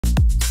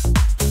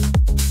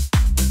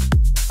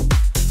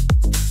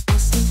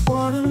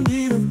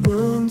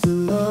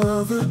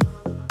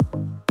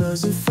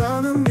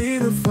wanted me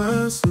to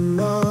find some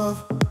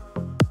love.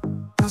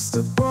 I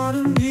still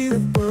wanted me to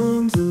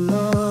burn to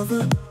love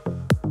her.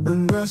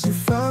 And now she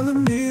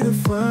found me to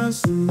find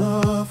some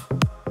love.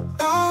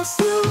 I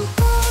still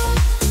love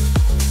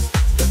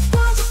the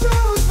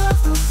possibilities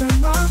left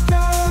within my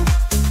gut.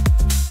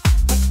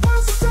 The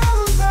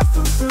possibilities left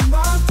within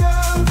my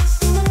gut.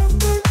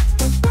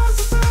 The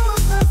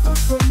possibilities left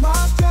within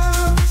my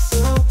gut.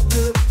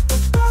 The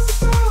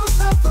possibilities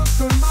left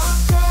within my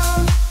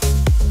gut.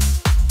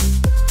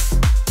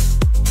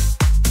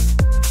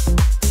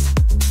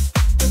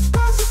 The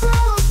possibilities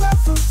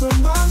left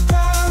within my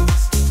gut.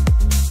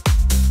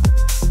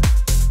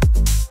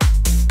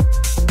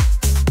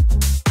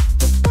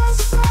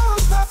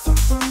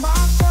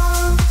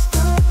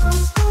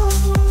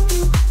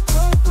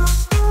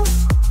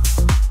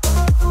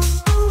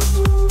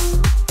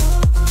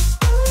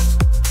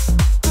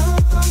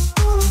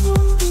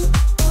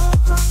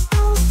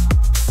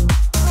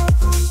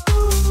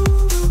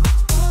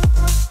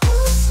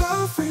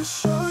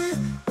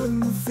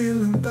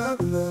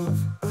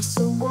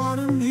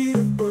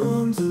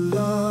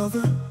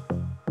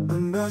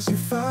 She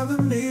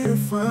found me to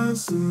find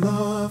some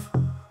love.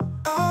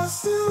 I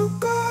still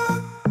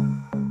got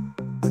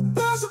the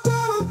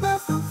possibility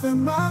left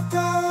within my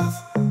gut.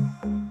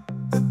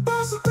 The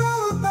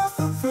possibility left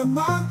within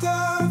my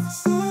gut.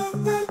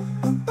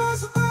 The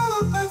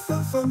possibility left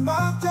within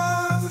my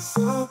gut.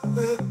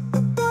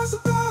 The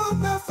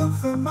possibility left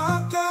within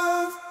my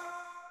gut.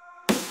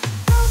 The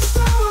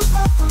possibility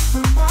left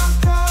within my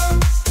gut.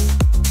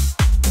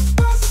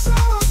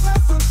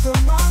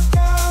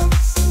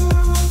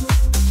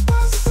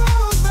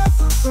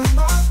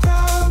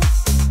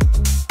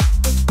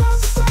 The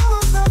possibility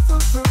left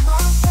within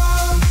my gut.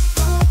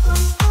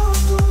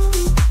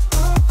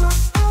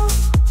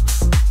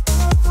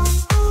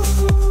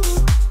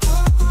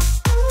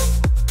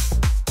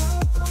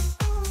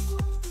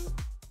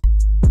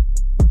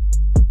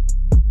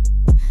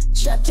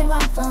 Shut your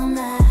mouth on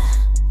that.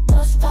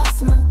 No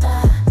spots in my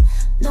back.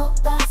 No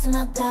spots in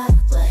my back.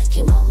 Like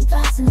you won't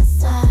pass in the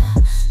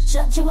side.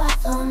 Shut your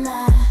mouth on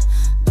that.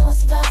 No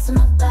spots in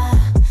my back.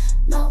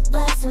 No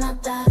spots in my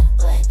back.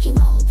 Like you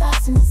won't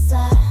pass in the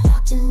side.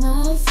 Acting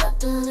nerves up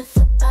to lift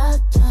the back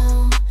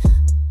down.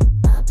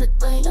 I've been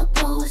waiting to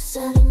go with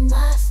setting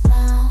my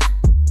style.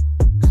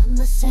 I'm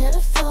a set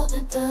of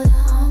folded but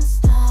I'm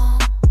style.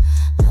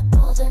 I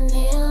pull the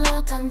needle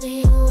like I'm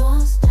the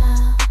wrong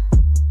style.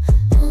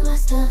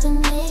 Of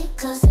me,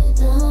 cause they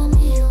don't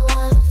need a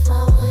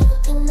waterfall. You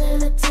can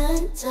live a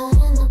 10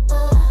 turning the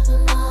bar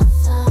in my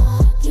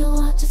thought. You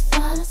want to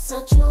find a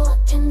such you what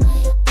can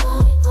make a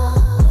body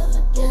pop.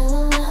 Give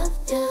a love,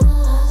 give a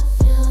love,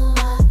 give a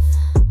life.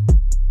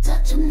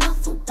 Touching off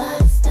the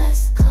bodies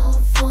that's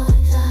cold for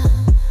ya.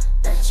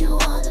 Bet you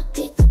wanna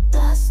be the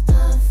best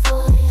of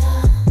for ya.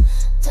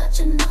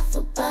 Touching off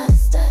the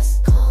bodies that's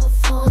cold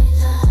for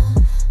ya.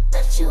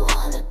 Bet you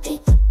wanna be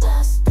the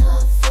best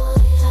of for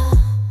ya.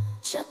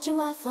 Shut your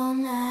mouth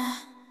on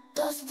that.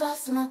 Those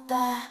spots in my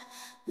back.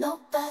 No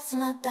spots in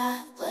my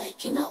back.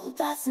 Like you know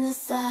that's in the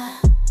side.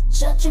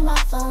 Shut your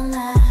mouth on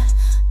that.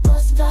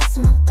 Those spots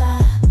in my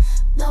back.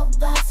 No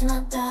spots in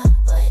my back.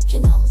 Like you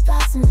know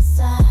that's in the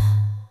side.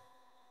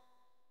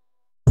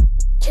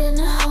 Can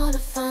I hold a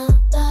phone?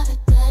 Got it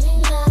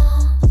getting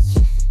lost.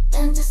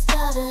 Then just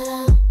started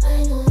out.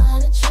 Ain't a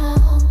lot of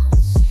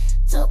chance.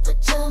 Don't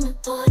tell me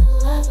boy you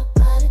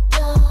everybody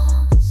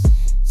does.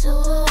 So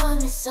I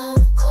want me so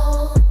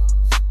cold.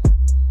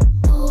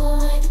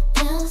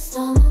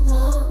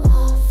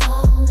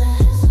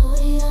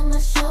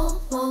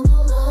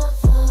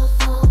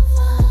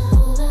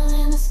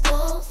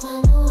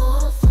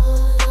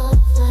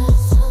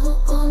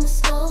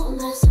 Stop.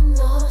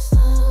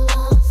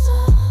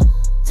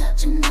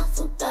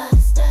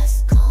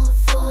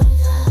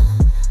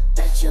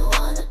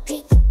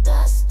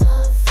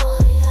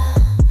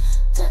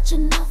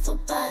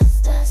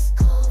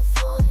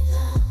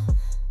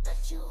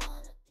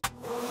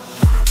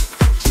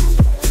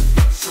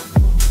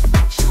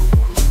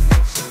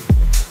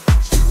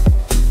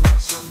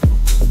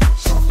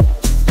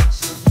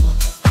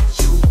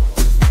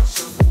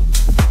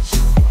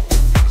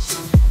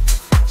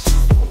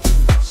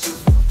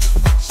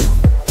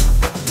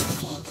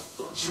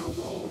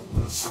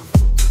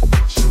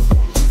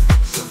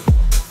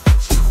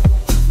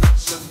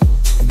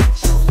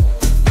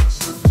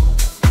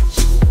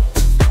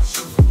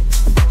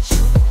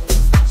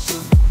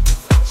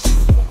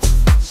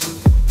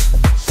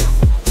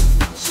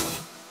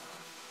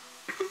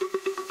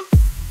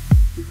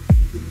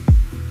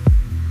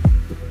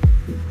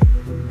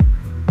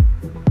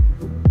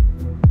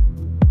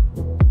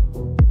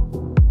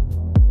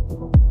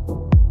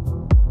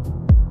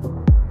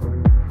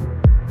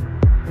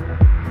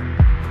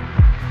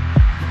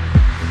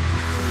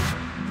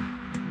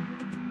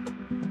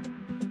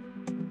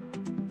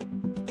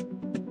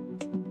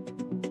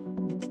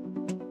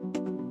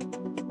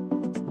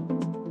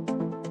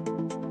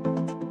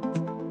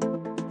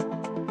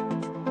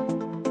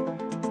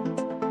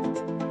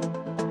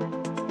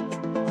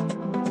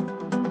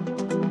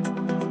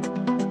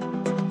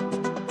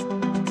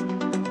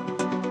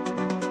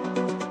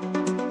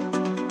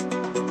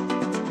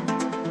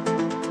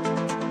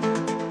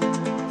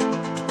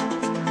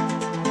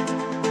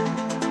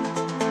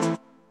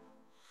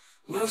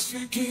 Let's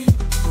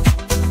begin.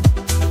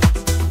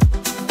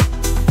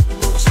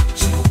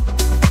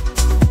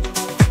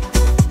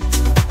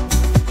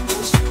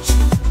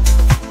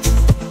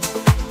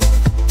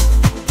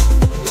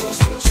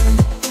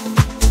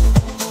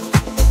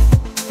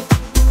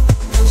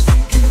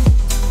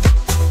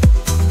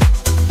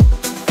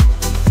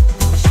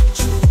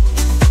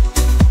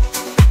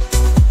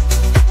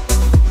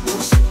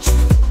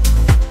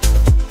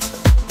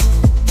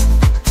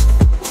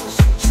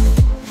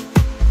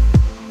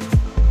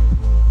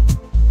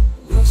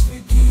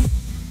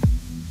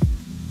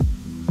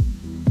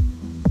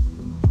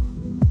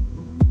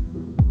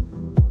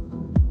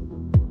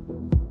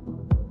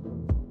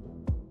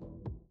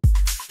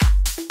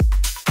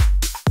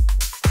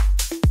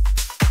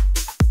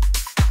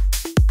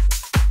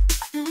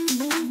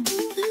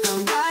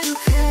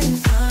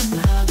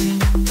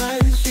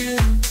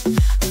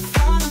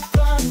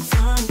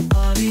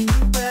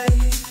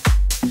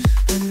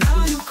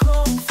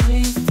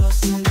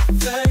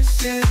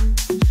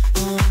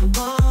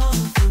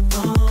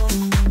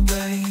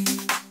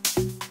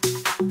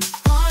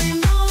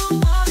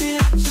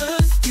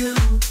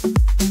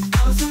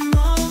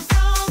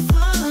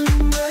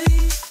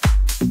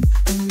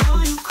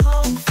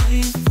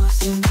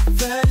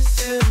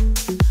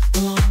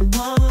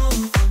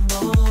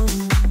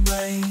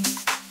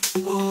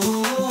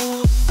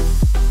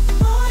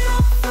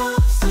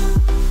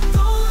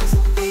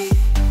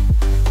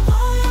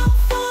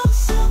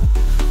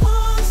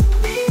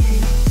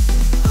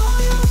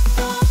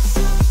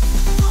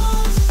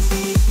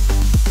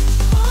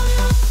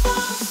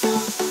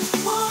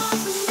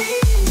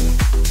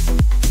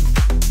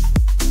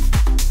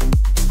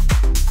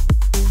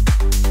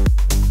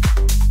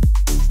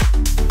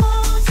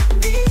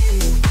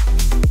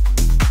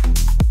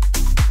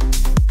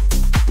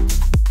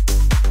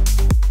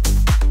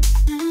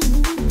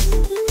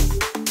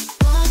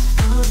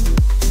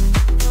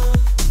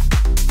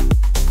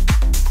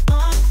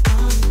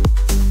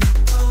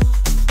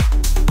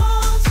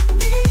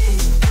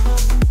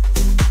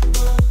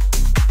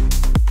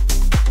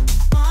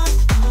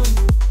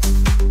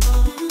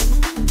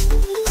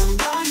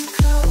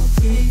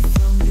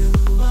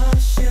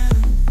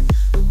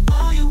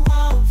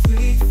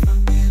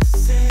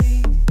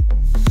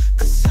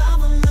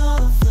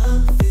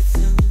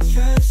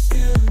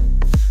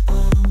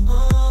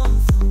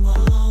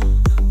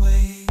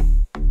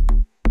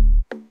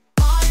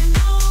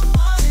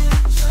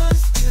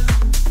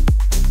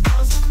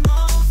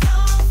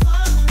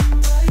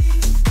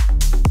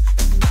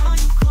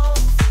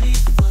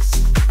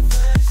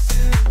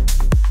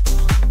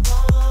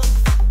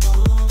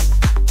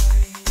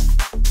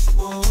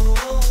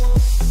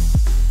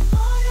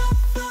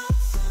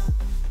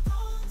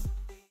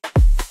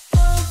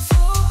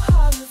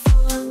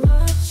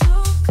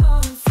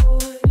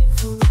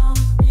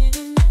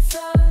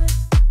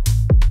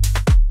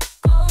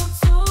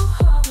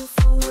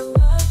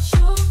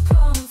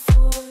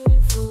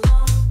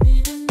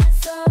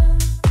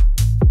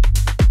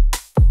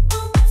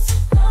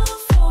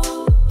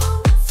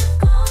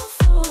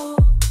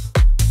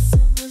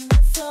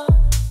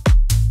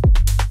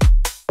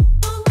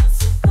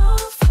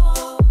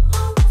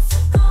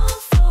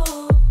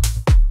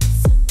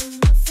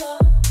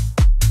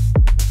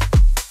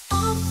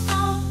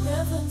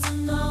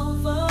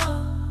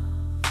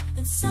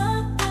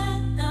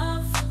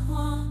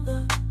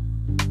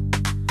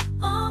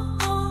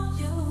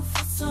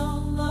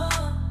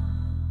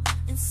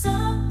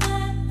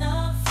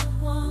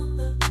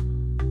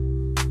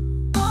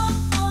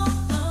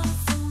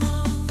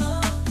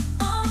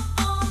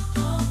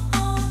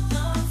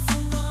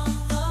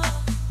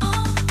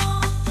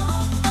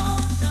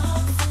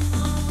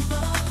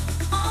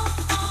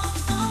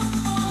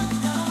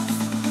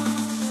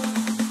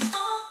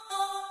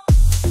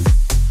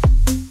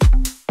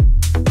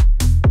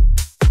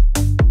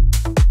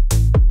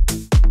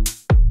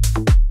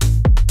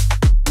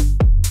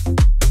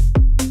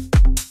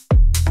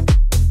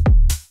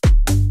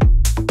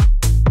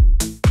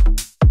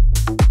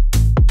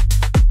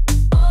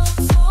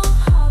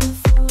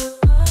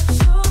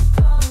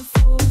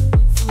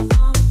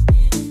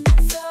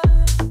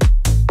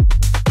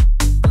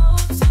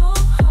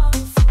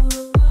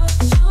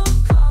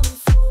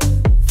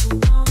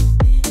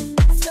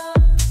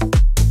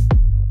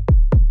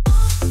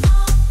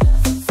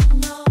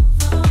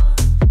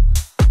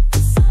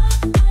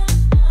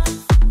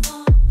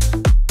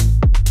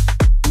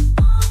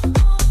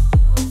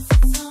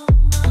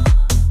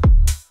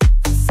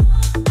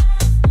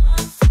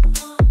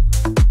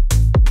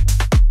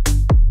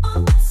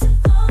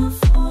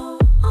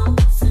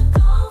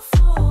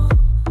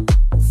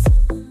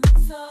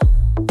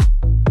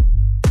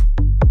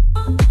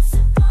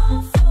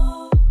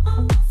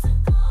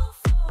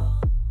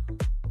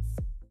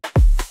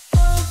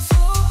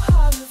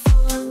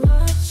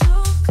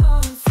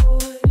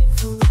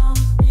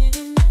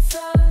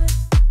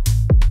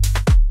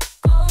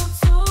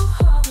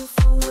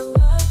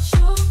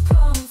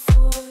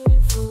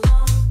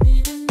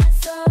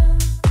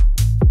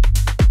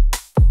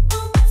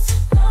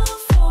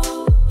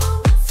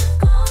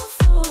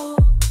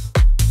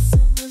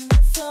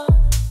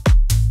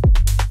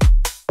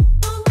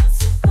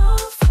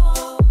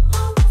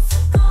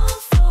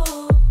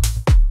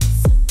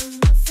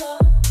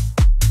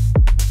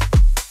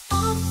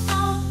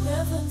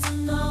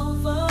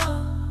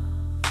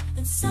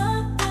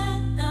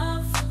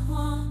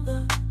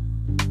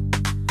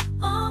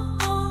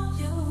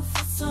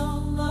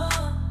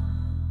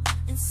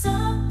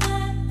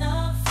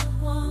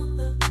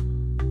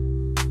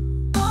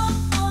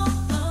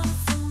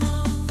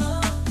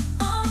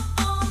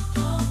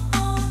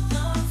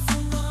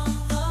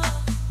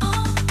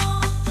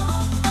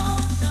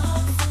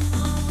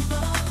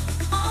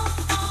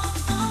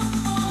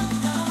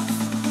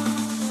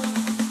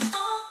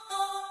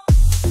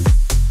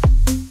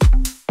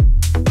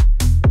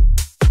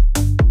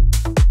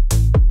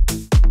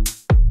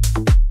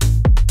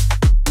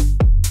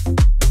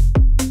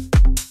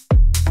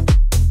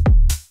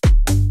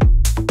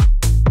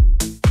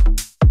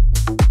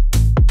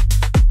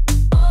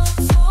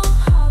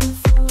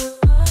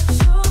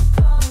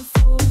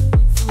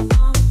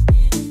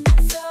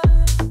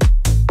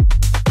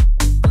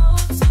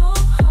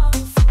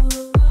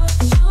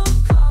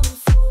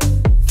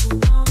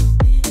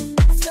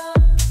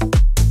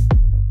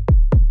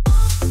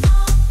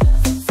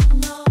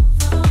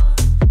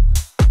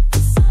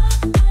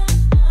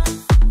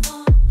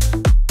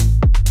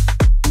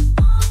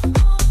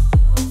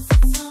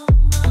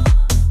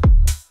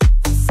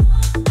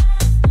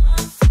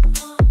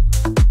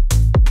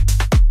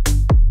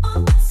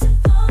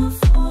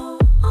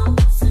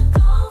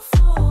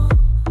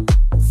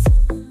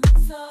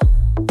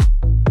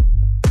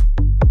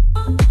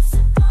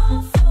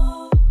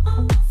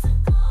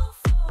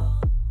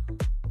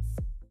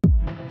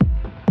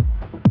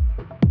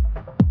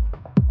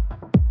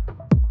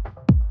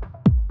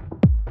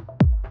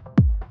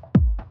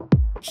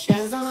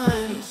 share the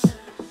lines,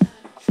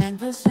 and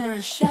the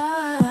sun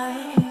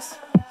shines,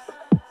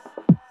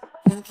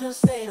 and the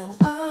state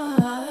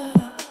of